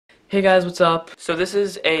Hey guys, what's up? So this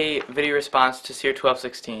is a video response to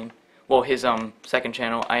iamcyr1216. Well, his second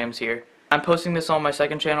channel, iamcyr. I'm posting this on my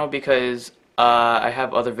second channel because I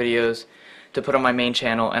have other videos to put on my main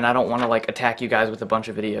channel, and I don't want to like attack you guys with a bunch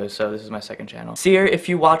of videos. So this is my second channel. Cyr, if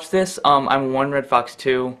you watch this, I'm One Red Fox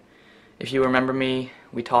 2. If you remember me,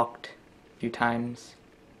 we talked a few times.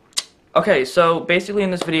 Okay, so basically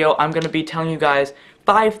in this video, I'm gonna be telling you guys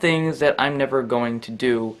 5 things that I'm never going to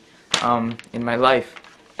do in my life.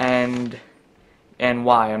 And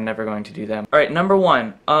why I'm never going to do them. Alright, number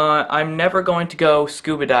 1, I'm never going to go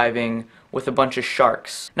scuba diving with a bunch of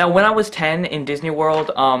sharks. Now, when I was 10 in Disney World,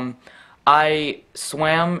 I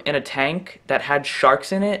swam in a tank that had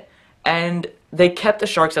sharks in it, and they kept the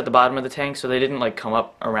sharks at the bottom of the tank so they didn't like come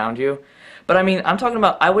up around you. But I mean, I'm talking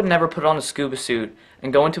about I would never put on a scuba suit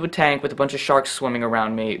and go into a tank with a bunch of sharks swimming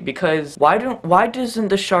around me, because why doesn't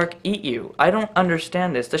the shark eat you? I don't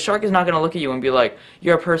understand this. The shark is not going to look at you and be like,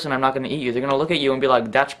 you're a person, I'm not going to eat you. They're going to look at you and be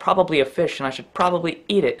like, that's probably a fish and I should probably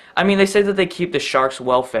eat it. I mean, they say that they keep the sharks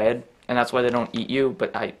well fed and that's why they don't eat you,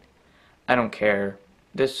 but I don't care.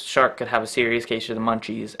 This shark could have a serious case of the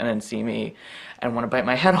munchies and then see me and want to bite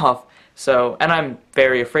my head off. So, and I'm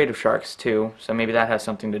very afraid of sharks too, so maybe that has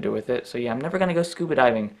something to do with it. So yeah, I'm never going to go scuba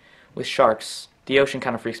diving with sharks. The ocean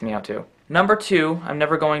kind of freaks me out too. Number 2, I'm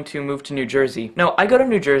never going to move to New Jersey. No, I go to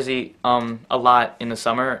New Jersey a lot in the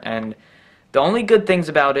summer, and the only good things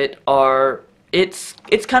about it are it's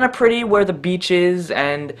kind of pretty where the beach is,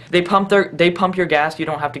 and they pump your gas. You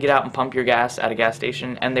don't have to get out and pump your gas at a gas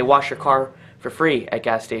station, and they wash your car for free at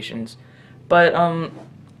gas stations. But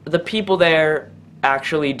the people there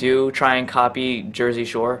actually do try and copy Jersey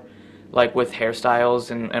Shore, like with hairstyles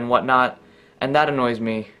and whatnot, and that annoys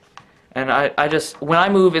me. And I just, when I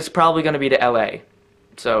move, it's probably going to be to LA.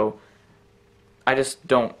 So, I just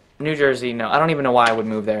don't. New Jersey, no. I don't even know why I would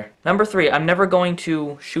move there. Number 3, I'm never going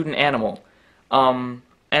to shoot an animal. And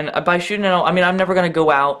by shooting an animal, I mean I'm never going to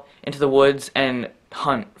go out into the woods and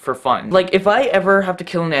hunt for fun. Like, if I ever have to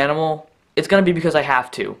kill an animal, it's going to be because I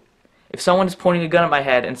have to. If someone is pointing a gun at my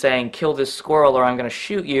head and saying, kill this squirrel or I'm going to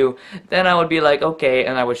shoot you, then I would be like, okay,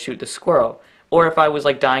 and I would shoot the squirrel. Or if I was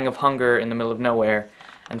like dying of hunger in the middle of nowhere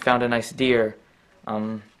and found a nice deer,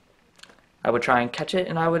 I would try and catch it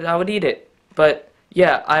and I would eat it. But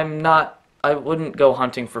yeah, I wouldn't go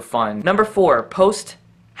hunting for fun. Number 4, post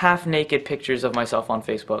half-naked pictures of myself on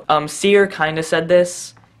Facebook. Cyr kinda said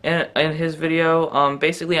this in his video.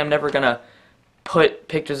 Basically, I'm never gonna put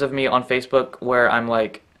pictures of me on Facebook where I'm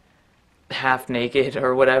like half naked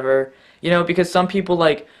or whatever. You know, because some people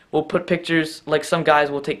like will put pictures, like some guys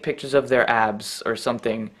will take pictures of their abs or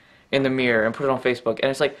something in the mirror and put it on Facebook, and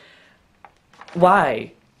it's like, why?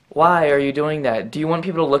 Why are you doing that? Do you want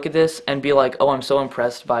people to look at this and be like, oh, I'm so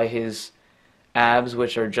impressed by his abs,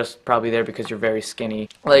 which are just probably there because you're very skinny?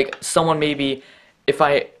 Like, someone maybe, if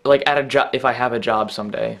I, like, if I have a job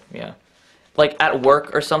someday, yeah, like at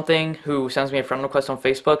work or something, who sends me a friend request on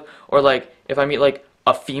Facebook, or like, if I meet like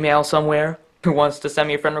a female somewhere who wants to send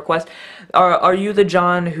me a friend request, are you the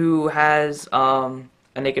John who has,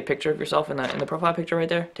 a naked picture of yourself in the profile picture right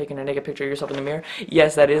there? Taking a naked picture of yourself in the mirror?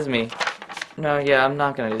 Yes, that is me. No, yeah, I'm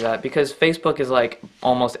not gonna do that, because Facebook is like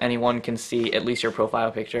almost anyone can see at least your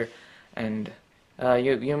profile picture, and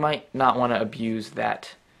you might not want to abuse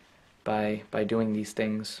that by doing these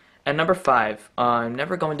things. And number 5, I'm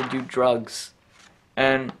never going to do drugs.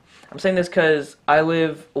 And I'm saying this because I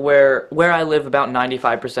live where I live, about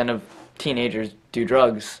 95% of teenagers do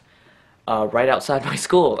drugs right outside my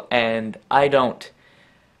school, and I don't.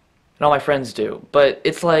 And all my friends do, but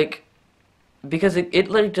it's like, because it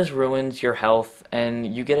like just ruins your health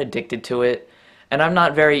and you get addicted to it, and I'm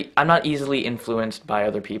not easily influenced by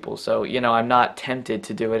other people, so you know, I'm not tempted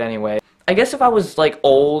to do it anyway. I guess if I was like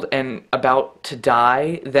old and about to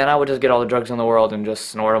die, then I would just get all the drugs in the world and just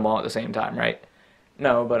snort them all at the same time, right?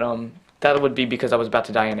 No, but that would be because I was about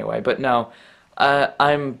to die anyway. But no,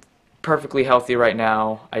 I'm perfectly healthy right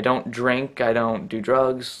now. I don't drink, I don't do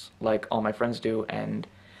drugs like all my friends do, and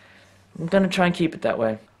I'm gonna try and keep it that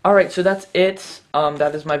way. Alright, so that's it.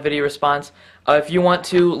 That is my video response. If you want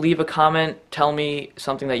to leave a comment, tell me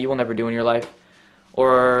something that you will never do in your life,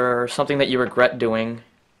 or something that you regret doing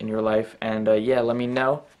in your life, and yeah, let me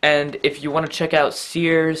know. And if you want to check out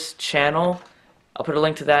Cyr's channel, I'll put a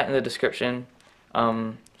link to that in the description.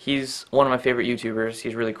 He's one of my favorite YouTubers.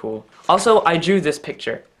 He's really cool. Also, I drew this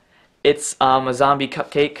picture. It's a zombie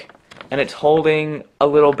cupcake, and it's holding a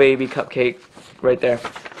little baby cupcake right there.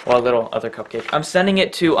 Well, a little other cupcake. I'm sending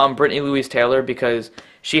it to Brittany Louise Taylor because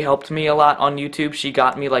she helped me a lot on YouTube. She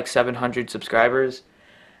got me like 700 subscribers,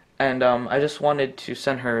 and I just wanted to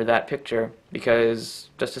send her that picture because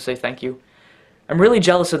just to say thank you. I'm really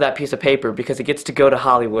jealous of that piece of paper because it gets to go to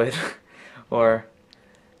Hollywood. Or,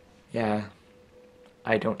 yeah,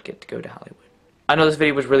 I don't get to go to Hollywood. I know this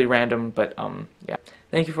video was really random, but yeah.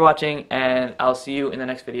 Thank you for watching, and I'll see you in the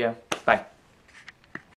next video.